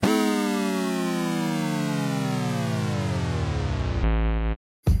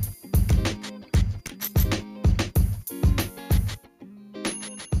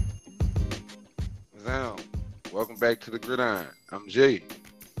Welcome back to the Gridiron. I'm Jay.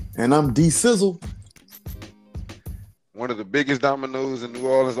 And I'm D Sizzle. One of the biggest dominoes in New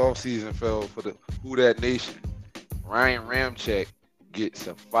Orleans offseason fell for the Who That Nation. Ryan Ramczyk gets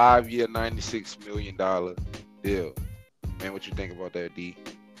a 5-year, $96 million deal. Man, what you think about that, D?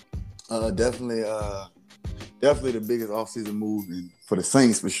 Definitely the biggest offseason move for the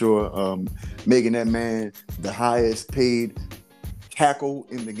Saints for sure. Making that man the highest paid tackle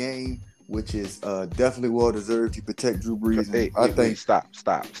in the game, which is definitely well deserved to protect Drew Brees. Wait, stop.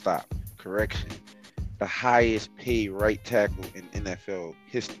 Correction. The highest paid right tackle in NFL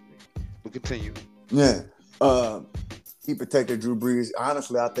history. But continue. Yeah. He protected Drew Brees.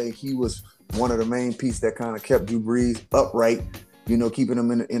 Honestly, I think he was one of the main pieces that kind of kept Drew Brees upright, keeping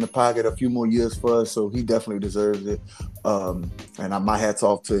him in the pocket a few more years for us. So he definitely deserves it. And my hat's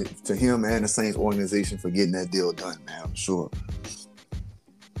off to him and the Saints organization for getting that deal done, man, I'm sure.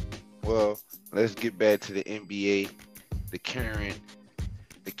 Well, let's get back to the NBA. The current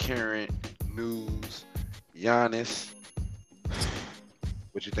news. Giannis.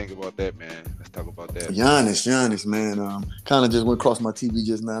 What you think about that, man? Let's talk about that. Giannis, man. Kind of just went across my TV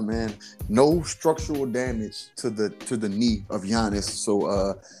just now, man. No structural damage to the knee of Giannis.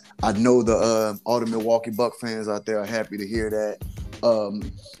 So I know all the Milwaukee Bucks fans out there are happy to hear that.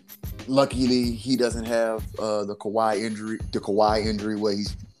 Luckily, he doesn't have the Kawhi injury where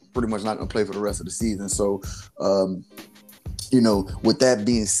he's pretty much not going to play for the rest of the season. So, with that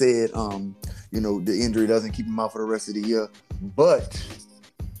being said, the injury doesn't keep him out for the rest of the year. But,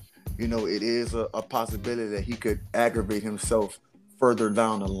 it is a possibility that he could aggravate himself further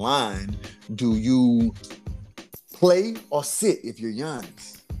down the line. Do you play or sit if you're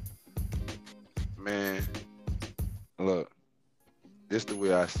Giannis? Man, look, this is the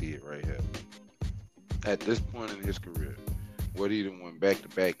way I see it right here. At this point in his career, what he done won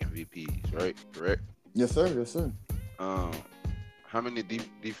back-to-back MVPs, right? Correct? Yes, sir. How many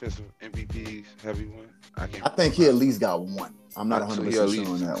defensive MVPs have he won? I think he at least got one. I'm not 100% sure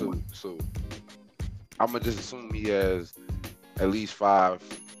on that one. So I'm going to just assume he has at least 5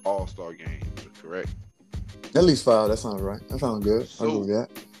 All-Star games, correct? At least 5. That sounds right. That sounds good. So, I'll go with that.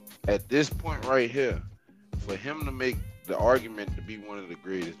 At this point right here, for him to make the argument to be one of the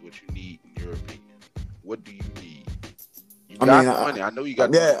greatest, what you need, in your opinion, what do you need? You got money. I know you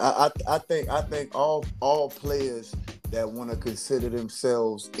got money. I think all players that want to consider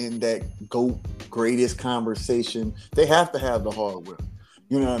themselves in that GOAT greatest conversation, they have to have the hardware.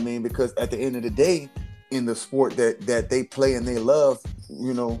 You know what I mean? Because at the end of the day, in the sport that they play and they love,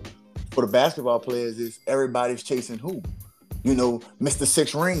 for the basketball players is everybody's chasing who? Mr.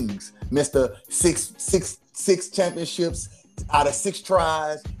 6 rings, Mr. six championships out of 6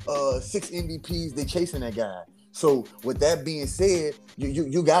 tries, 6 MVPs, they chasing that guy. So with that being said,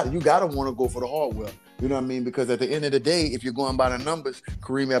 you gotta want to go for the hardware. You know what I mean? Because at the end of the day, if you're going by the numbers,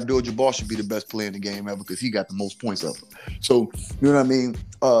 Kareem Abdul-Jabbar should be the best player in the game ever because he got the most points ever. So you know what I mean?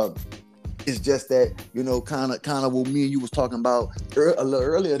 It's just that kind of what me and you was talking about a little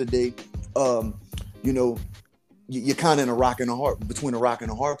earlier today. You're kind of in between a rock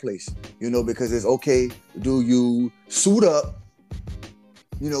and a hard place. Because it's okay. Do you suit up?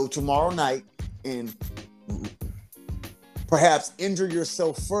 Tomorrow night and perhaps injure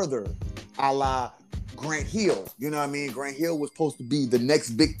yourself further, a la Grant Hill. You know what I mean? Grant Hill was supposed to be the next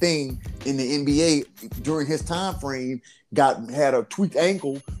big thing in the NBA during his time frame. Had a tweaked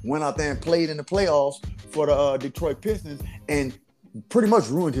ankle, went out there and played in the playoffs for the Detroit Pistons, and pretty much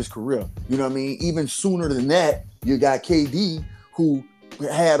ruined his career. You know what I mean? Even sooner than that, you got KD, who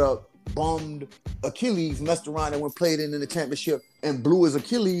had a bummed Achilles, messed around and went played in the championship and blew his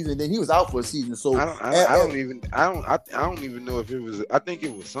Achilles, and then he was out for a season. So I don't even know if it was. I think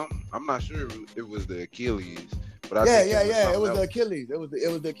it was something. I'm not sure if it was the Achilles, but I think it was the Achilles. It was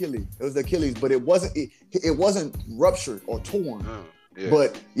the Achilles. It was the Achilles, but it wasn't ruptured or torn. Yeah.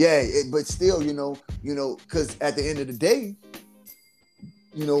 But but still, because at the end of the day,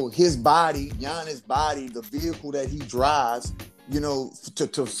 his body, Giannis' body, the vehicle that he drives,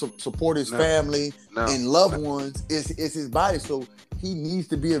 to support his family and loved ones is his body. So he needs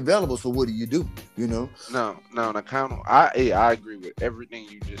to be available. So what do you do? No, I agree with everything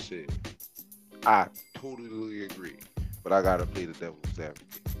you just said. I totally agree. But I gotta play the devil's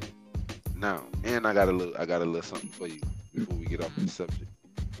advocate. Now, and I got a little something for you before we get off the subject.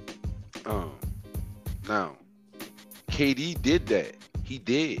 Now, KD did that. He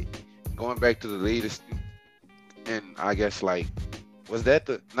did. Going back to the latest, and I guess was that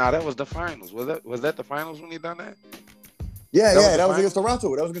the finals? Was that the finals when he done that? Yeah, that was against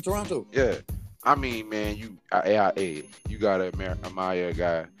Toronto. Yeah, I mean, man, you got a admire a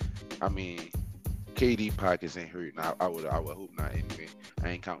guy. I mean, KD pockets ain't hurt. Now I would hope not anyway. I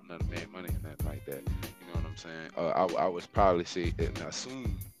ain't counting none of man money and nothing like that. You know what I'm saying? I would probably say and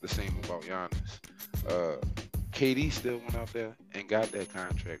assume the same about Giannis. KD still went out there and got that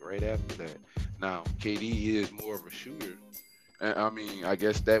contract right after that. Now KD is more of a shooter. I mean, I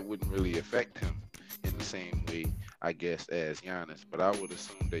guess that wouldn't really affect him in the same way, I guess, as Giannis. But I would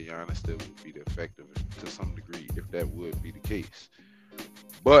assume that Giannis still would be the effective to some degree if that would be the case.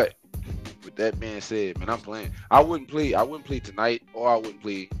 But with that being said, man, I'm playing. I wouldn't play. I wouldn't play tonight, or I wouldn't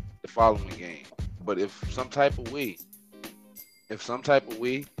play the following game. But if some type of way,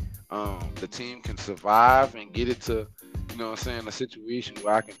 the team can survive and get it to, you know, what I'm saying, a situation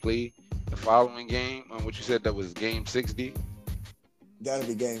where I can play the following game. What you said that was game 60.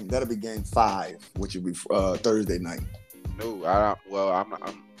 That'll be game 5, which will be Thursday night. No, I don't. Well, I'm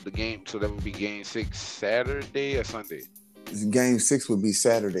the game. So that would be game 6 Saturday or Sunday. Game 6 would be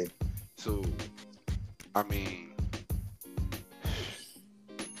Saturday. So, I mean,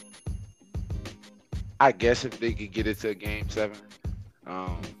 I guess if they could get it to a game 7,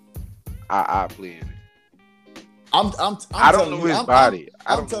 I play in it. I don't know his body.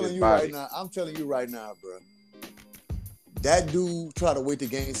 I'm telling you right now. I'm telling you right now, bro. That dude try to wait to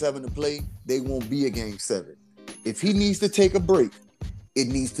game 7 to play. They won't be a game 7. If he needs to take a break, it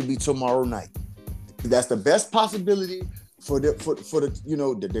needs to be tomorrow night. That's the best possibility for the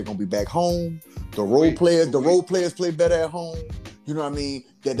that they're gonna be back home. The role players play better at home. You know what I mean?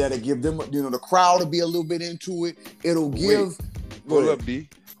 That'll give them, the crowd will be a little bit into it. It'll give. Hold up, D.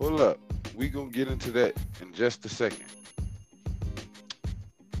 Hold up. We gonna get into that in just a second.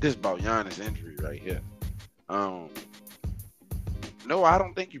 This about Giannis' injury right here. No, I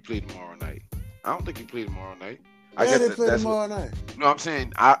don't think you play tomorrow night. I don't think you play tomorrow night. I guess they play tomorrow night. No, I'm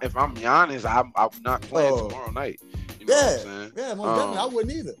saying if I'm Giannis, I'm not playing tomorrow night. You know what I'm saying? Yeah, most definitely. I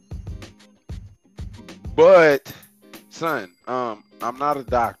wouldn't either. But, son, I'm not a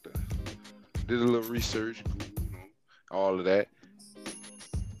doctor. Did a little research, all of that.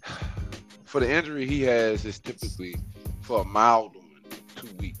 For the injury he has, is typically for a mild one, 2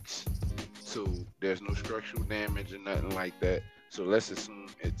 weeks. So there's no structural damage or nothing like that. So let's assume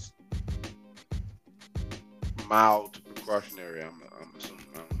it's mild to precautionary. I'm assuming.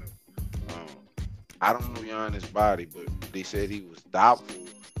 I don't know. I don't know Giannis' body, but they said he was doubtful.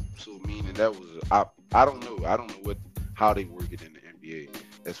 So meaning that was I don't know. I don't know how they work it in the NBA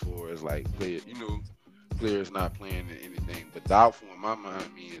as far as like players not playing in anything. But doubtful in my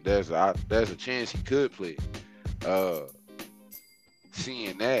mind means there's a chance he could play.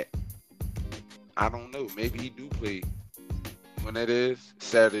 Seeing that, I don't know. Maybe he do play. When that is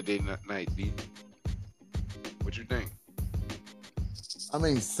Saturday night, D. What you think? I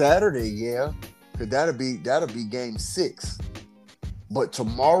mean, Saturday, yeah, because that'll be game 6. But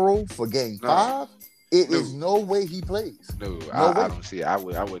tomorrow for game 5, is no way he plays. No, I don't see it. I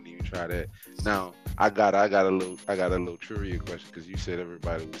wouldn't even try that. Now, I got a little trivia question because you said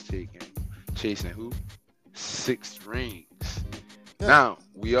everybody was chasing who? 6 rings. Yeah. Now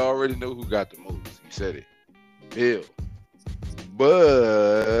we already know who got the most. You said it, Bill.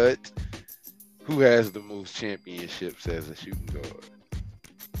 But who has the most championships as a shooting guard?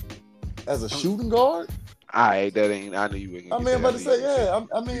 As a shooting guard? That ain't. I knew you were gonna. I'm about to say, yeah.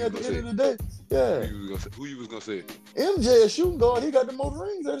 I mean, at the end of the day, yeah. Who you was gonna say? MJ, a shooting guard. He got the most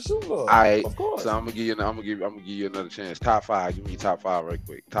rings as a shooting guard. All right, of course. So I'm gonna give you another chance. Top 5. Give me top 5 right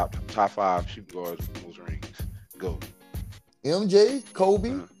quick. Top 5 shooting guards with the most rings. Go. MJ,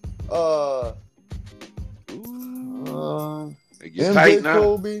 Kobe. Get MJ, tight now.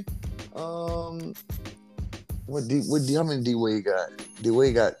 Kobe. How many D Wade got? D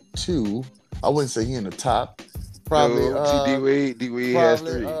Wade got 2. I wouldn't say he in the top. Probably. No, D Wade has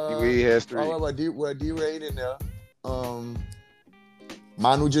 3. D Wade has 3. Oh, D Wade in there.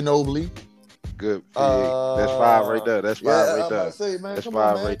 Manu Ginobili. Good. That's 5 right there. That's 5 right there. Say, man, that's come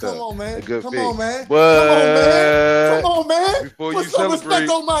 5 on, right there. Come on, man. A good come pick. on, man. But come on, man. Before Put you some celebrate,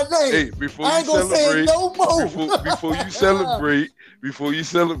 respect on my name. hey, before I you ain't gonna celebrate, say it no more. before you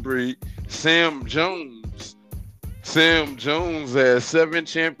celebrate, Sam Jones has 7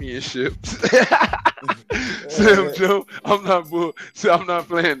 championships. Sam Jones, I'm not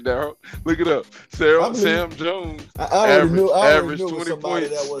playing, Darrell. Look it up. Sam Jones averaged 20 points.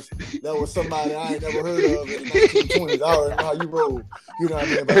 That was somebody I ain't never heard of in the 1920s. I already know how you roll. You know what I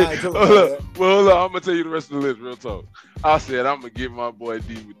mean? But I ain't telling you that. Well, hold on. I'm gonna tell you the rest of the list. Real talk. I said I'm gonna give my boy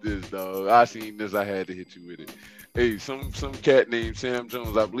D with this, dog. I seen this. I had to hit you with it. Hey, some cat named Sam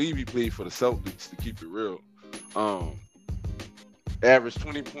Jones. I believe he played for the Celtics. To keep it real. averaged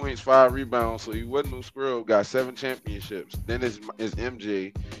 20 points, 5 rebounds, so he wasn't no scrub. Got 7 championships. Then it's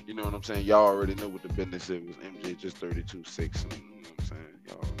MJ. You know what I'm saying? Y'all already know what the business is. Was MJ just 32-6? You know what I'm saying?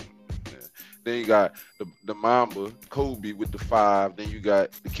 Y'all. Yeah. Then you got the Mamba, Kobe with the 5. Then you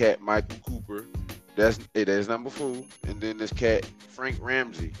got the cat Michael Cooper. That's number 4. And then this cat Frank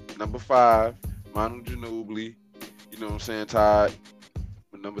Ramsey, number 5. Manu Ginobili. You know what I'm saying? Tied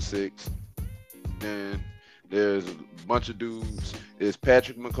with number 6. Then there's a bunch of dudes. It's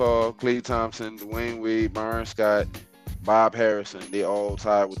Patrick McCaw, Klay Thompson, Dwayne Wade, Byron Scott, Bob Harrison. They all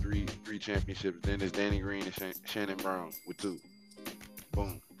tied with three championships. Then there's Danny Green and Shannon Brown with 2.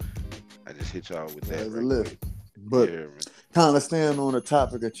 Boom. I just hit y'all with that. There's right a list. quick. But Yeah, man. kind of staying on the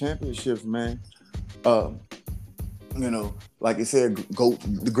topic of championships, man. You know, like I said,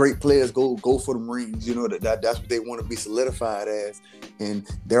 the great players go for them rings. You know that's what they want to be solidified as. And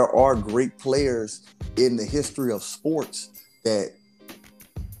there are great players in the history of sports that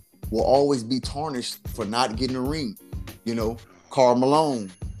will always be tarnished for not getting a ring. You know, Karl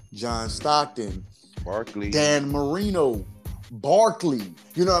Malone, John Stockton, Barkley, Dan Marino, Barkley.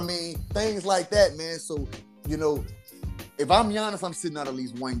 You know what I mean? Things like that, man. So, you know, if I'm Giannis, I'm sitting out at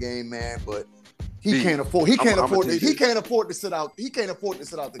least one game, man. But he can't afford to sit out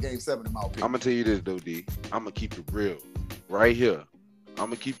the game 7 in my opinion. I'm gonna tell you this though, D. I'm gonna keep it real right here.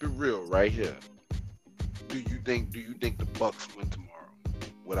 Do you think the Bucks win tomorrow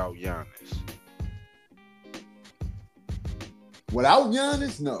without Giannis? Without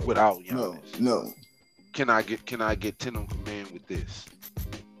Giannis? No. Without Giannis. No. Can I get 10 on command with this?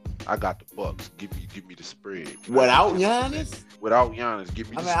 I got the Bucks. Give me the spread. Without Giannis? Without Giannis, give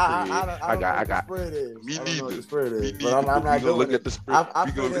me the spread. I got. Me neither. But I'm not gonna look it. at the spread. I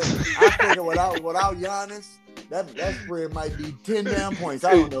figure without Giannis, that spread might be 10 damn points.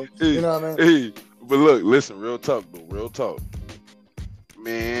 I don't know. You know what I mean? Hey, but look, listen, real talk.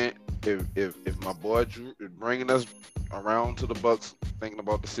 Man, if my boy Drew is bringing us around to the Bucks, thinking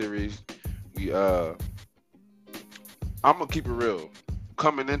about the series, I'm gonna keep it real.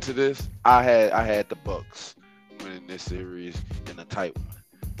 Coming into this, I had the Bucks winning this series in a tight one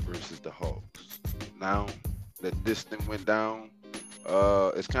versus the Hawks. Now that this thing went down,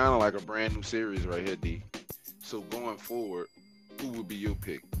 it's kind of like a brand new series right here, D. So going forward, who would be your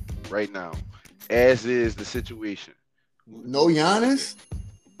pick right now? As is the situation. No Giannis?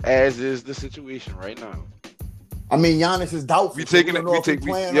 As is the situation right now. I mean, Giannis is doubtful. That's what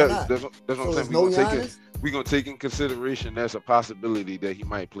I'm saying. We're gonna take in consideration that's a possibility that he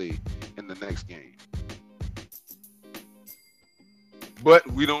might play in the next game. But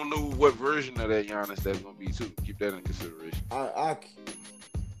we don't know what version of that Giannis that's gonna be too. Keep that in consideration. I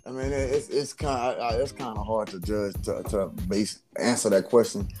mean, it's kind of hard to judge to answer that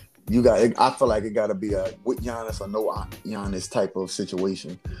question. I feel like it got to be a with Giannis or no Giannis type of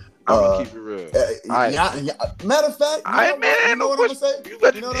situation. I'm gonna keep it real. Matter of fact, you know what I'm gonna say?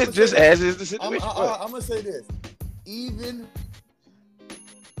 It's just as is the situation. I'm gonna say this. Even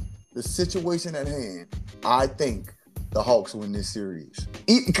the situation at hand, I think the Hawks win this series.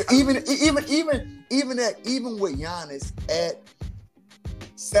 Even with Giannis at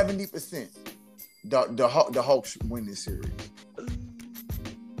 70%, the Hawks win this series.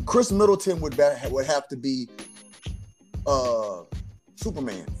 Chris Middleton would have to be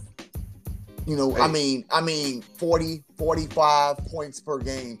Superman. You know, hey. I mean 40, 45 points per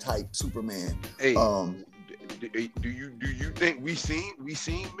game type Superman. Hey, do you think we seen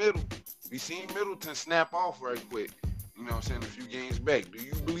Middleton snap off right quick? You know what I'm saying, a few games back. Do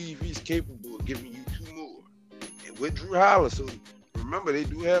you believe he's capable of giving you 2 more? And with Drew Holiday, so remember they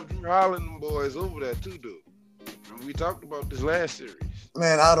do have Drew Holiday and them boys over there too, though. Remember we talked about this last series.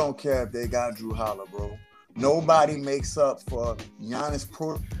 Man, I don't care if they got Drew Holiday, bro. Nobody makes up for Giannis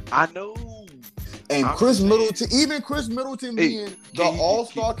I know. And Chris Middleton being the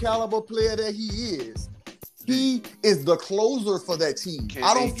all-star caliber player that he is the closer for that team.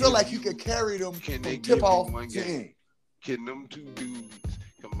 I don't feel like he could carry them from tip-off to end. Can them 2 dudes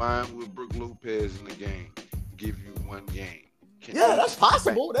combined with Brook Lopez in the game give you 1 game? That's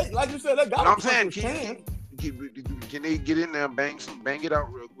possible. Like you said, they got a chance. Can they get in there and bang it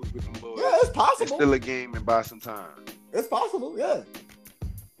out real quick with them boys? Yeah, it's possible. It's still a game and buy some time. It's possible, yeah.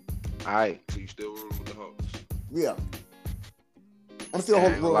 All right, so you still rolling with the Hawks? Yeah. I'm still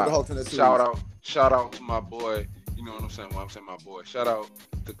rolling with the Hawks in that series. Shout out to my boy. You know what I'm saying? When I'm saying my boy. Shout out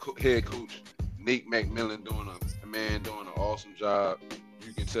to head coach Nate McMillan doing an awesome job.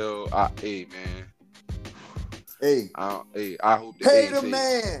 You can tell. Hey man. Hey. I hope that Pay the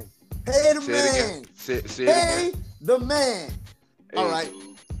man. Pay the man. Say it Pay again. the man. Hey, all right.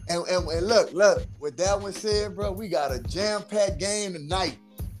 Dude. And look, with that one said, bro, we got a jam-packed game tonight.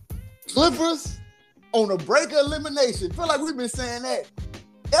 Clippers on a break of elimination. Feel like we've been saying that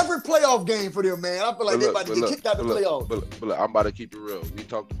every playoff game for them, man. I feel like they about to get kicked out the playoffs. But look, I'm about to keep it real. We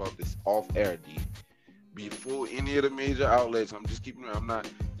talked about this off air, D. Before any of the major outlets, I'm just keeping it. I'm not,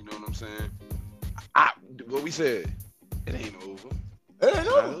 you know what I'm saying? What we said, it ain't over. It ain't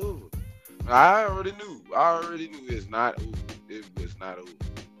over. I already knew it's not over. It was not over.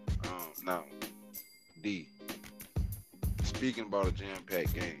 Now, D, speaking about a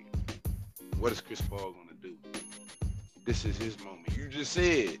jam-packed game, what is Chris Paul going to do? This is his moment. You just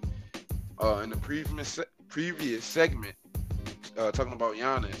said in the previous segment, talking about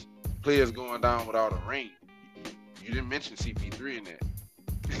Giannis, players going down without a ring. You didn't mention CP3 in that.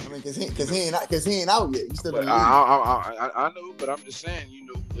 I mean, cause he ain't out yet. You still in the league. I know, but I'm just saying, he's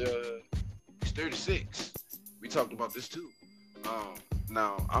 36. We talked about this too.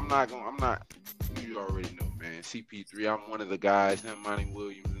 Now you already know, man. CP3, I'm one of the guys, him, Monty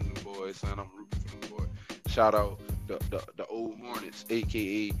Williams, and the boys, son. I'm rooting for them boys. Shout out the old Hornets, aka,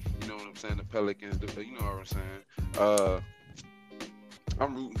 you know what I'm saying, the Pelicans, you know what I'm saying.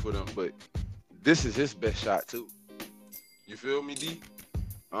 I'm rooting for them, but this is his best shot too. You feel me, D?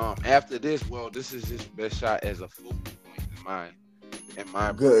 After this, this is his best shot as a focal point in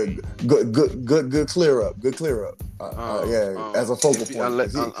my good clear up. As a focal point.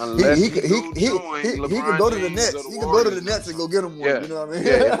 Unless he could go to the Nets. He could go to the Nets and go get him one. Yeah. You know what I mean?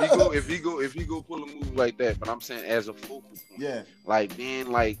 Yeah, if he go pull a move like that, but I'm saying as a focal point. Yeah. Like being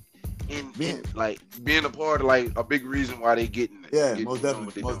a part of like a big reason why they getting it. Yeah, most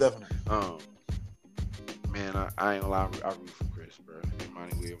definitely. Man, I ain't gonna lie, I root for Chris, bro.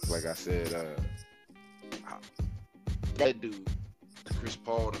 Monty Williams, like I said, that dude, Chris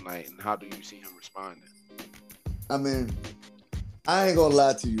Paul tonight, and how do you see him responding? I mean, I ain't gonna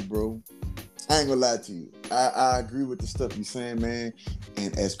lie to you, bro. I agree with the stuff you're saying, man.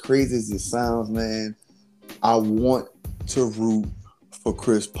 And as crazy as it sounds, man, I want to root for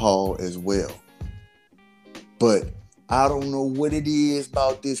Chris Paul as well. But I don't know what it is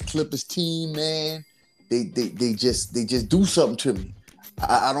about this Clippers team, man. They just do something to me.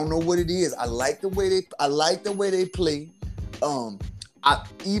 I don't know what it is. I like the way they play.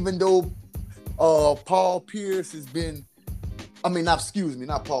 Even though Paul Pierce has been,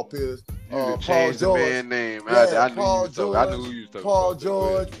 not Paul Pierce. Paul George. The man name. Yeah, I knew who you was talking Paul about.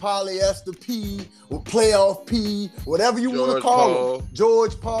 George, Polyester P, or Playoff P, whatever you want to call him.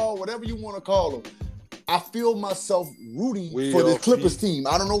 George Paul, whatever you want to call him. I feel myself rooting for this Clippers team.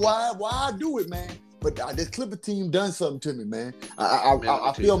 I don't know why I do it, man. But this Clipper team done something to me, man.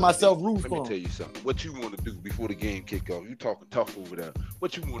 I feel myself rooting for them. Let me tell you something. What you want to do before the game kick off? You talking tough over there.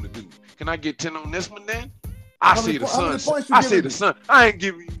 What you want to do? Can I get 10 on this one then? I see the sun. I ain't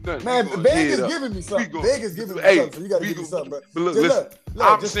giving you nothing. Man, Vegas giving me something. Vegas giving me something. So you got to give me something, bro. But look,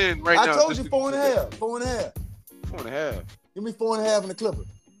 I'm saying right now. I told you 4.5. 4.5. 4.5. Give me 4.5 in the Clipper.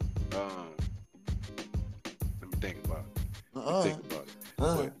 Let me think about it.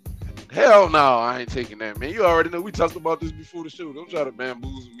 But, hell no, I ain't taking that, man. You already know we talked about this before the show. Don't try to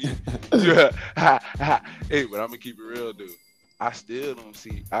bamboozle me. Hey, but I'm gonna keep it real, dude. I still don't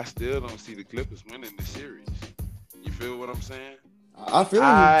see the Clippers winning the series. You feel what I'm saying?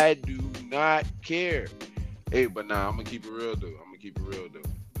 I do not care. Hey, but nah, I'm gonna keep it real, dude.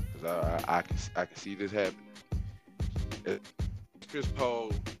 Because I can see this happening. Chris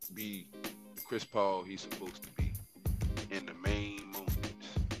Paul be the Chris Paul he's supposed to be in the main moments.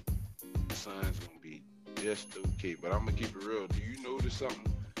 The Suns gonna be just okay, but I'm gonna keep it real. Do you notice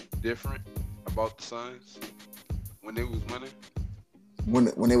something different about the Suns when they was winning?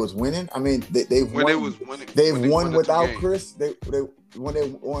 When they was winning, I mean they've won without Chris. When they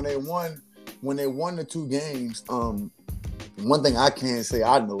won the two games. One thing I can say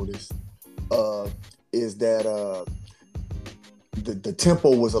I noticed is that the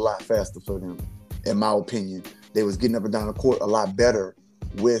tempo was a lot faster for them, in my opinion. They was getting up and down the court a lot better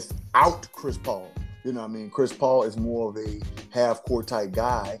without Chris Paul. You know what I mean? Chris Paul is more of a half-court type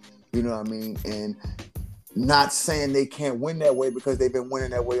guy. You know what I mean? And not saying they can't win that way because they've been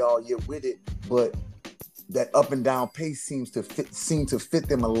winning that way all year with it, but that up and down pace seems to fit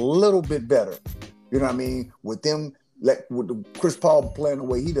them a little bit better. You know what I mean? With Chris Paul playing the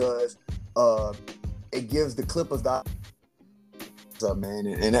way he does, it gives the Clippers the up, man,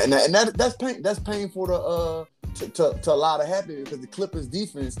 and that's painful to a lot of happiness because the Clippers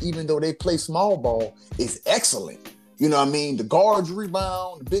defense, even though they play small ball, is excellent. You know what I mean? The guards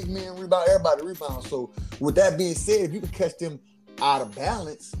rebound, the big men rebound, everybody rebounds. So with that being said, if you can catch them out of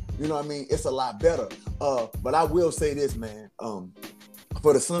balance, you know what I mean, it's a lot better. But I will say this, man.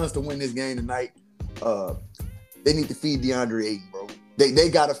 for the Suns to win this game tonight, they need to feed DeAndre Ayton, bro. They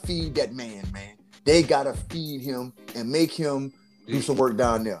gotta feed that man. They gotta feed him and make him do some work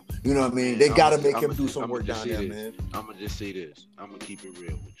down there. You know what I mean? They gotta make him do some work down there, man. I'm gonna just say this. I'm gonna keep it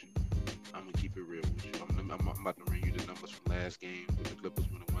real with you. I'm about to bring you the numbers from last game with the Clippers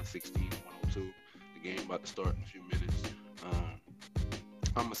winning 116-102. The game about to start in a few minutes.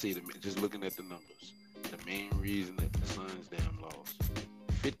 I'm gonna say just looking at the numbers, the main reason that the Suns lost,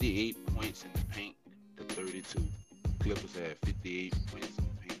 58 points in the paint to 32. Clippers had 58 points in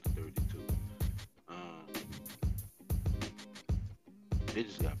the paint to 32. They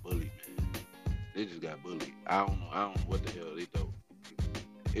just got bullied, man. They just got bullied. I don't know what the hell they thought.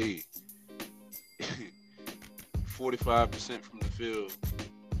 Hey, 45% from the field,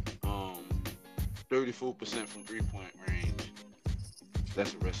 34% from 3-point range.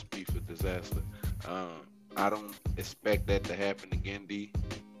 That's a recipe for disaster. I don't expect that to happen again, D.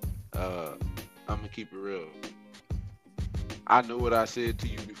 I'm gonna keep it real. I know what I said to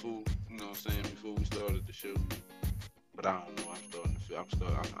you before, you know what I'm saying, before we started the show. But I don't know. I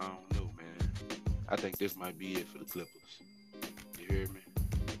don't know, man. I think this might be it for the Clippers. You hear me?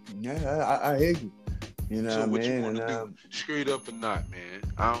 Yeah, I hear you. You know so what you want to do? Straight up or not, man?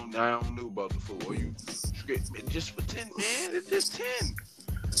 I don't know about the fool. Are you straight just for 10, man? It's just 10.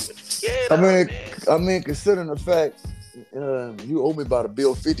 What you scared man? I mean, considering the fact you owe me about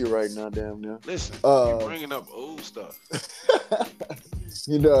 $1.50 right now, damn near. Listen, you're bringing up old stuff.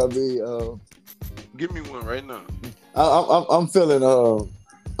 You know what I mean? Give me one right now. I'm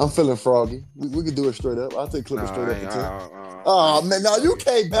feeling froggy. We can do it straight up. I'll take Clippers straight up for 10. Oh man, now you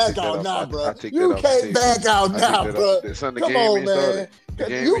can't back out now, bro. You can't back out now, bro. Come on, man.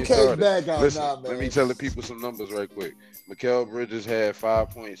 You can't back out now, man. Let me tell the people some numbers right quick. Mikal Bridges had 5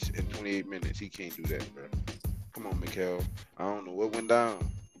 points in 28 minutes. He can't do that, bro. Come on, Mikal. I don't know what went down,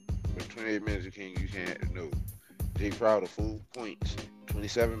 but 28 minutes you can't. No. Jay Crowder, 4 points,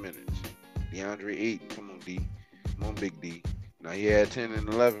 27 minutes. DeAndre Ayton, come on, D. Come on, Big D. Now he had 10 and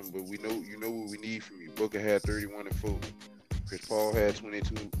 11, but you know what we need from you. Booker had 31 and 4. Chris Paul had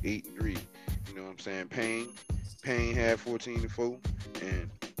 22, 8 and 3. You know what I'm saying? Payne had 14 and 4, and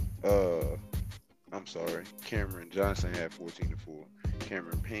Cameron Johnson had 14 and 4.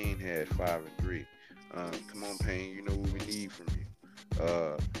 Cameron Payne had 5 and 3. Come on, Payne, you know what we need from you.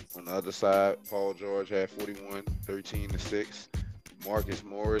 On the other side, Paul George had 41, 13 and 6. Marcus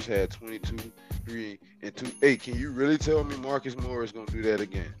Morris had 22, 3 and 2. Hey, can you really tell me Marcus Morris gonna do that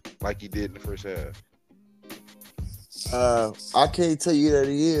again, like he did in the first half? I can't tell you that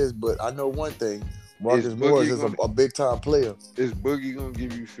he is, but I know one thing. Marcus Morris is a big time player. Is Boogie gonna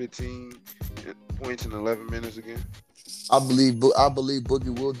give you 15 points in 11 minutes again? I believe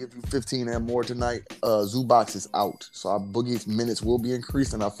Boogie will give you 15 and more tonight. Zubac is out, so Boogie's minutes will be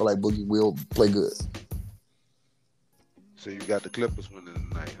increased, and I feel like Boogie will play good. So you got the Clippers winning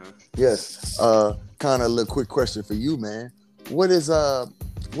tonight, huh? Yes. Kind of a little quick question for you, man. What is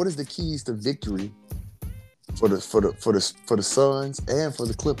the keys to victory for the Suns and for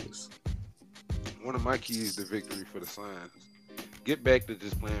the Clippers? One of my keys to victory for the Suns: get back to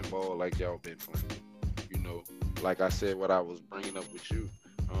just playing ball like y'all been playing. You know, like I said, what I was bringing up with you.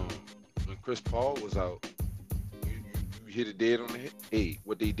 When Chris Paul was out, you hit it dead on the head. Hey,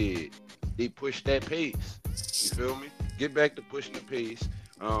 what they did, they pushed that pace. You feel me? Get back to pushing the pace.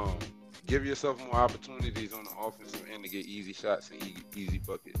 Give yourself more opportunities on the offensive end to get easy shots and easy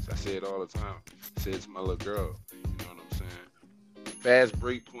buckets. I say it all the time. I say it to my little girl. You know what I'm saying? Fast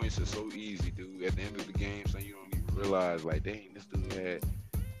break points are so easy, dude. At the end of the game, so you don't even realize, like, dang, this dude had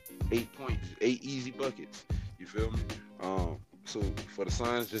 8 points, 8 easy buckets. You feel me? So for the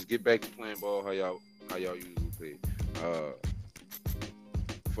Suns, just get back to playing ball how y'all usually play.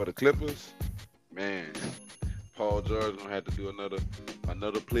 For the Clippers, man, Paul George gonna have to do another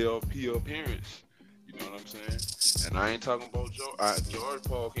playoff P appearance. You know what I'm saying? And I ain't talking about George. George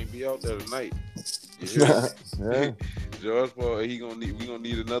Paul can't be out there tonight. You hear Yeah. George Paul, we gonna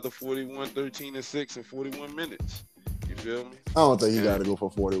need another 41, 13 and 6 in 41 minutes. You feel me? I don't think you got to go for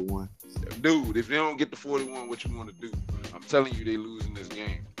 41. Dude, if they don't get to 41, what you want to do? I'm telling you, they losing this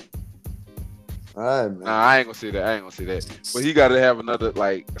game. All right, man. Nah, I ain't gonna say that. But he got to have another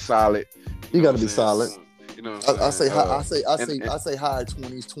solid. He got to be solid. You know what I'm saying? I say high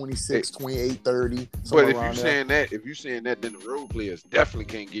 20s, 26, 28, 30. But if you're saying that, then the role players definitely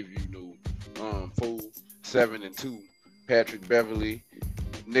can't give you 4, 7, and 2. Patrick Beverly,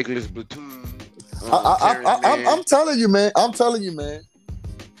 Nicholas Batum. I'm telling you, man.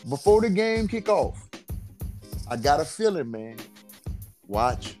 Before the game kick off, I got a feeling, man.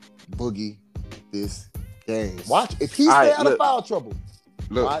 Watch Boogie this game. Watch if he stay out of foul trouble.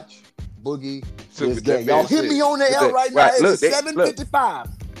 Look. Watch Boogie So this with that game. Y'all being hit me said- on the with L that- right now. right, It's look, they- 7:55.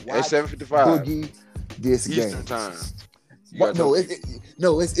 At Watch 7:55. Boogie this Eastern game. time. You What? gotta No, tell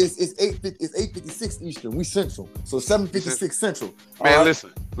people. it's 8:56 Eastern. We Central, so 7:56 Central. Man, All right?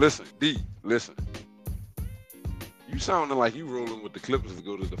 listen, D, listen. You sounding like you rolling with the Clippers to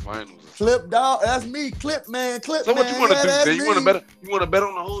go to the finals. Clip dog, that's me. Clip man, clip So man. what you want to yeah, do? that's Then you want to me. bet? You want to bet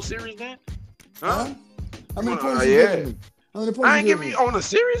on the whole series, then? Huh? How many wanna- points you yeah. giving me? How many points I you ain't giving giving me? you on the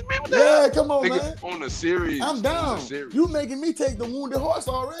series, man. What the Yeah, hell? come on, Nigga, man. on the series. I'm On the down. series. You making me take the wounded horse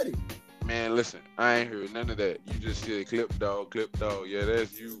already. Man, listen, I ain't heard none of that. You just said clip dog. Yeah,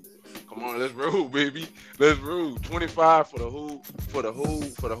 that's you. Come on, let's roll, baby. Let's roll. 25 for the whole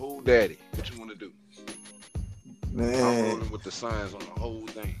daddy. What you want to do? I'm Man, rolling with the signs on the whole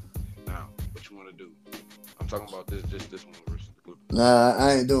thing. Now, what you want to do? I'm talking about this one versus the Clippers. nah,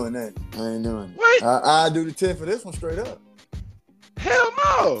 I ain't doing that. I ain't doing it. What? I do the 10 for this one straight up. Hell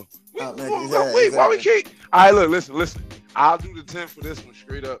no. Man, Wait, why we can't? All right, look, listen. I'll do the 10 for this one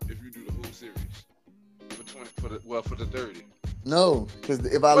straight up if you do the whole series for the 30. No, because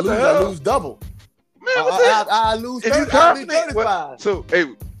if I What the lose, I hell? lose double. Man, what the hell? I lose If you 30, I be confident, 35. so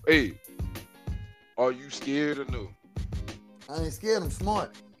hey, are you scared or no? I ain't scared. I'm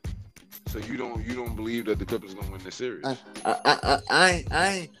smart. So you don't believe that the Clippers gonna win the series?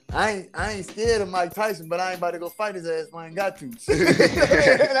 I ain't scared of Mike Tyson, but I ain't about to go fight his ass if I ain't got to. That's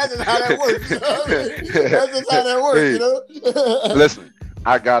just how that works. You know? That's just how that works, Hey, you know? Listen,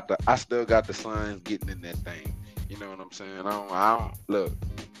 I still got the signs getting in that thing. You know what I'm saying? I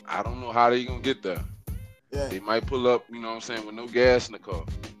don't know how they gonna get there. Yeah. They might pull up, you know what I'm saying, with no gas in the car.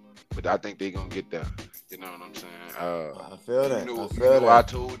 But I think they gonna get there. You know what I'm saying? I feel that. You know, I feel that. I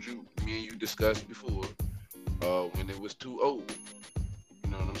told you, me and you discussed before, when it was 2-0.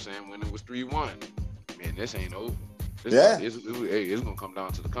 You know what I'm saying? When it was 3-1. Man, this ain't over. It's gonna come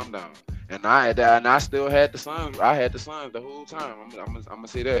down to the come down. And I still had the Suns. I had the Suns the whole time. I'm gonna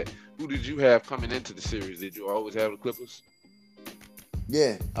say that. Who did you have coming into the series? Did you always have the Clippers?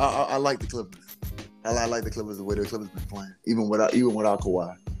 Yeah, I like the Clippers. I like the Clippers the way the Clippers been playing, even without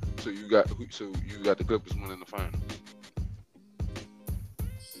Kawhi. So you got the Clippers winning the finals.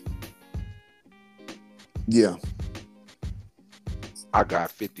 Yeah. I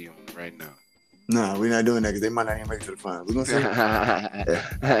got 50 on it right now. Nah, we're not doing that because they might not even make it to the finals. We're gonna see.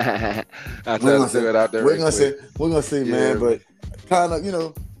 I tried to throw it out there. We're gonna see, Yeah, man. But kind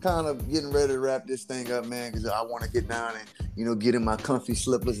of getting ready to wrap this thing up, man, because I want to get down and get in my comfy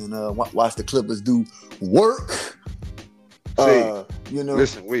slippers and watch the Clippers do work.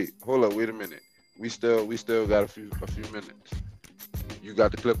 Listen, hold up, wait a minute. We still got a few minutes. You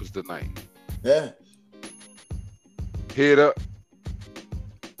got the Clippers tonight. Yeah. Head up.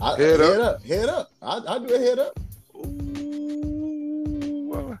 Head up. I do a head up.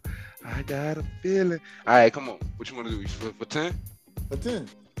 Ooh, I got a feeling. All right, come on. What you want to do? For 10? For 10.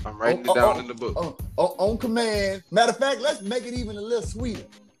 I'm writing it down in the book. On command. Matter of fact, let's make it even a little sweeter.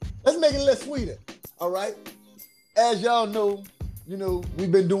 All right. As y'all know,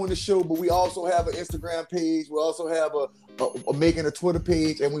 we've been doing the show, but we also have an Instagram page. We also have a making a Twitter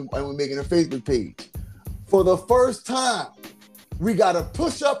page, and we're making a Facebook page. For the first time, we got a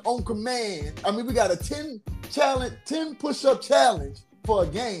push-up on command. I mean, we got a 10 push-up challenge for a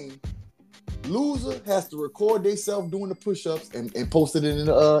game. Loser has to record themselves doing the push-ups and post it on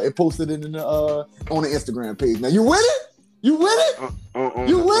the Instagram page. Now, you with it? You with it?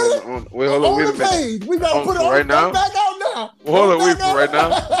 You with it? Wait, hold on. Wait a the minute. page. We gotta put it on right now. Back out now. Hold on. Wait for right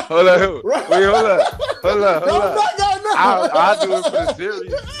now. Hold on. Wait. Hold up. Don't back out now. I'll do it for the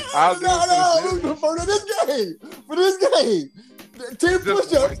series. I'll do it for the series. For this game. 10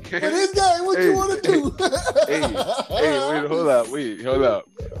 push-ups for this game. What you want to do? Wait, hold up.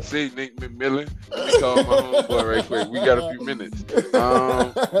 See, Nick McMillan. Let me call my homeboy right quick. We got a few minutes. For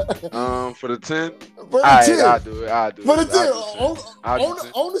the 10. I'll do it. For the 10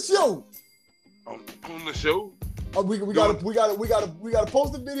 on the show. On the show. We gotta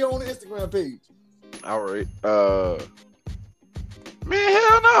post a video on the Instagram page. All right. Man,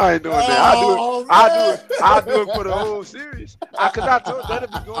 hell no, I ain't doing that. I'll do it for the whole series. Cause I told you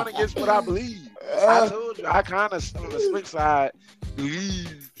that'll be going against what I believe. I told you I kind of on the switch side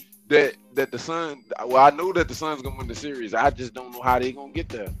believe that the Suns. Well, I know that the Suns gonna win the series. I just don't know how they gonna get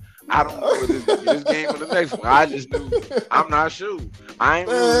there. I don't know if it's gonna be this game or the next one. I just knew. I'm not sure. I ain't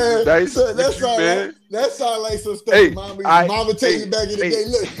rolling the dice with you, man. That sounds like some stuff mama tell you back in the day.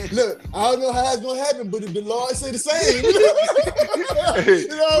 Look, I don't know how it's gonna happen, but if the Lord say the same,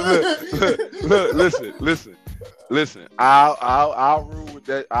 Listen. I'll rule with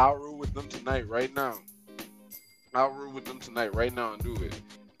that. I'll rule with them tonight, right now. I'll root with them tonight, right now, and do it.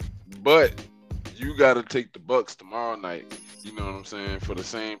 But you got to take the Bucks tomorrow night. You know what I'm saying, for the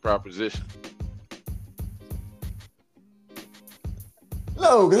same proposition.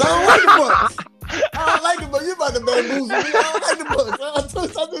 No, because I don't like the Bucks. I don't like the Bucks. You about to bamboozle me. I don't like the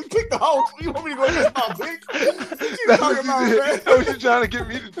Bucks. I just picked the Hawks. You want me to go against my picks? What you talking about, man? That's what you trying to get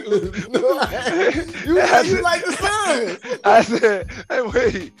me to do. You like the Suns. I said,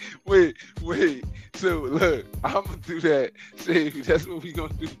 hey, wait. So look, I'm gonna do that. Say that's what we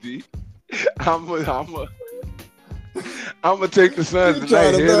gonna do, D. I'm gonna take the Suns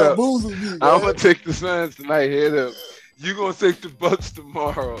tonight. Head up. I'm gonna take the Suns tonight. Head up. You gonna take the Bucks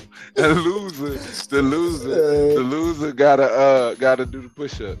tomorrow, and the loser gotta do the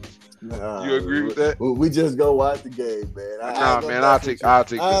push-ups. You agree with that? We just go watch the game, man. I'll take the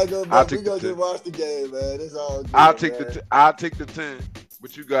 10. Watch the game, man. It's all good, I'll take the 10,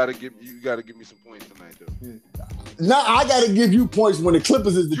 but you gotta give me some points tonight, though. Now I gotta give you points when the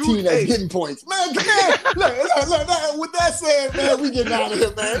Clippers is the team that's getting points, man. Come on, look. With that said, man, we getting out of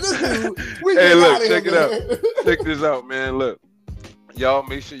here, man. Check it out. Check this out, man. Look, y'all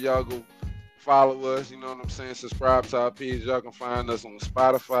make sure y'all go follow us. You know what I'm saying? Subscribe to our page. Y'all can find us on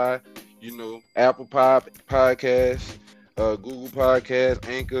Spotify. You know, Apple Podcasts, Google Podcasts,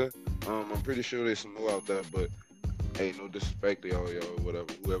 Anchor. I'm pretty sure there's some more out there, but hey, no disrespect to y'all,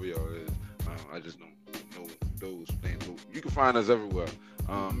 whoever y'all is. I just don't know those things. But you can find us everywhere.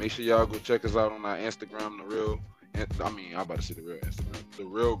 Make sure y'all go check us out on our Instagram, the real Instagram, the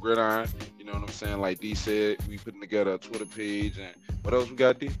real Gridiron. You know what I'm saying? Like D said, we putting together a Twitter page, and what else we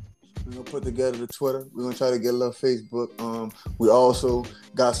got, D? We're gonna put together the Twitter. We're gonna try to get a little Facebook. We also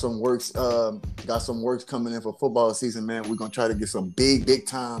got some works coming in for football season, man. We're gonna try to get some big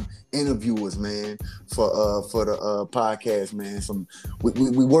time interviewers, man, for the podcast, man.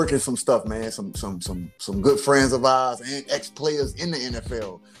 We working some stuff, man. Some good friends of ours and ex-players in the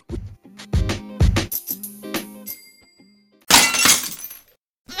NFL.